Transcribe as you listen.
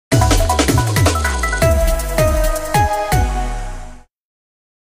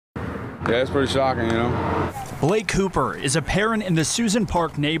Yeah, it's pretty shocking, you know. Blake Cooper is a parent in the Susan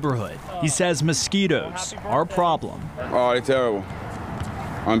Park neighborhood. He says mosquitoes are a problem. Oh, they're terrible.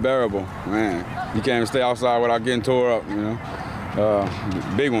 Unbearable, man. You can't even stay outside without getting tore up, you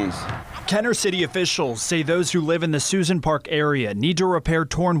know. Big ones. Kenner City officials say those who live in the Susan Park area need to repair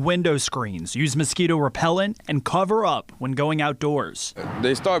torn window screens, use mosquito repellent, and cover up when going outdoors.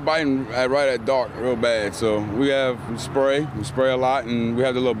 They start biting right at dark real bad, so we have spray. We spray a lot, and we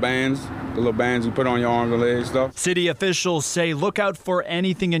have the little bands you put on your arms and legs and stuff. City officials say look out for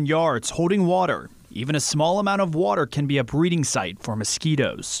anything in yards holding water. Even a small amount of water can be a breeding site for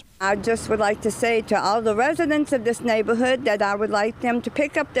mosquitoes. I just would like to say to all the residents of this neighborhood that I would like them to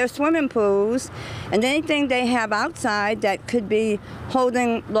pick up their swimming pools and anything they have outside that could be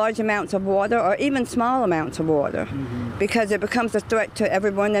holding large amounts of water or even small amounts of water, because it becomes a threat to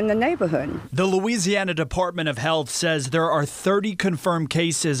everyone in the neighborhood. The Louisiana Department of Health says there are 30 confirmed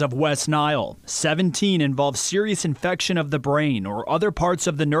cases of West Nile. 17 involve serious infection of the brain or other parts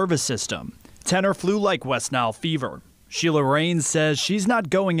of the nervous system. 10 are flu-like West Nile fever. Sheila Raines says she's not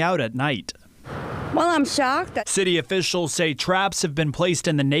going out at night. Well, I'm shocked. City officials say traps have been placed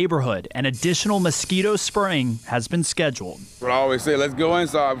in the neighborhood and additional mosquito spraying has been scheduled. But I always say, let's go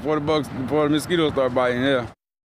inside before the mosquitoes start biting, yeah.